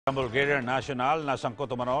Ang Bulgarian national na sangkot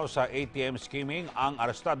umano sa ATM skimming ang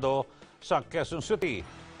arestado sa Quezon City.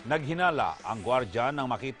 Naghinala ang gwardya nang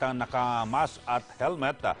makitang nakamask at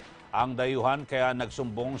helmet ang dayuhan kaya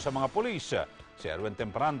nagsumbong sa mga pulis. Si Erwin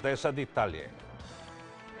Temperante sa detalye.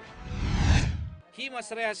 Himas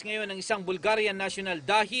rehas ngayon ng isang Bulgarian national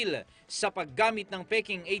dahil sa paggamit ng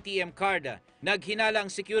peking ATM card. Naghinala ang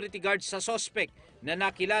security guard sa suspect na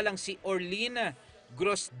nakilalang si Orlin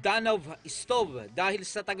Grosdanov Stov dahil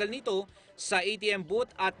sa tagal nito sa ATM booth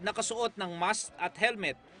at nakasuot ng mask at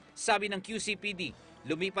helmet. Sabi ng QCPD,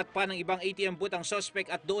 lumipat pa ng ibang ATM booth ang suspect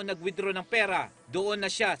at doon nag-withdraw ng pera. Doon na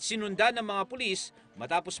siya sinundan ng mga pulis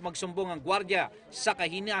matapos magsumbong ang gwardiya sa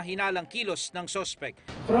kahina-hinalang kilos ng suspect.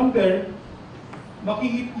 From there,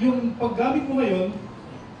 yung paggamit mo ngayon,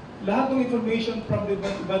 lahat ng information from the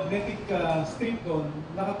magnetic strip doon,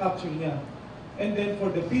 naka-capture niya. And then for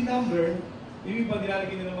the PIN number, yung iba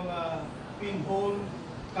nilalagay nila ng mga pinhole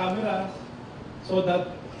cameras so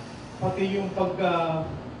that pati yung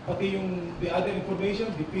the other information,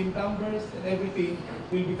 the PIN numbers and everything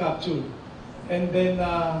will be captured. And then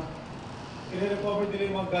i-recover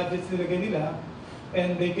nila yung mga gadgets nilagay nila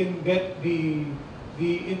and they can get the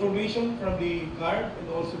information from the card and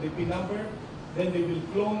also the PIN number. Then they will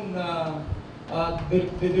clone they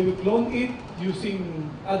will clone it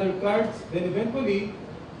using other cards. Then eventually,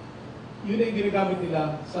 yun ang ginagamit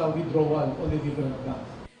nila sa withdrawal on the different accounts.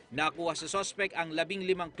 Nakuha sa suspect ang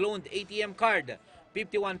 15 cloned ATM card,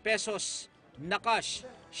 51 pesos na cash,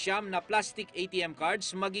 9 na plastic ATM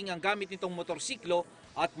cards, maging ang gamit nitong motorsiklo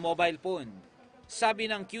at mobile phone. Sabi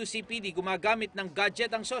ng QCPD, gumagamit ng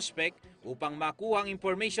gadget ang suspect upang makuha ang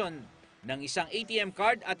information ng isang ATM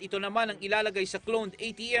card at ito naman ang ilalagay sa cloned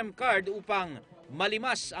ATM card upang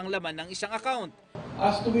malimas ang laman ng isang account.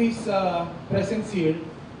 As to his presence here,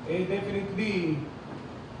 definitely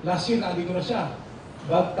last year nandito na siya.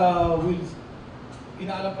 But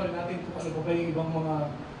inaalam pa rin natin kung ano pa yung ibang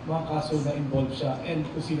mga kaso na involved siya and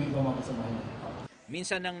kung sino ibang mga kasama niya.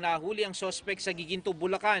 Minsan nang nahuli ang suspect sa Giginto,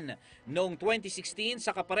 Bulacan noong 2016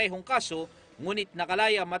 sa kaparehong kaso, ngunit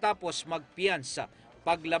nakalaya matapos magpiyansa.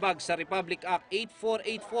 Paglabag sa Republic Act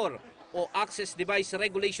 8484 o Access Device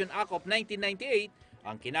Regulation Act of 1998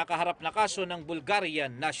 ang kinakaharap na kaso ng Bulgarian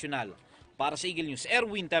national. Para sa Eagle News,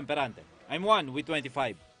 Erwin Temperante. I'm 1 with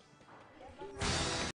 25.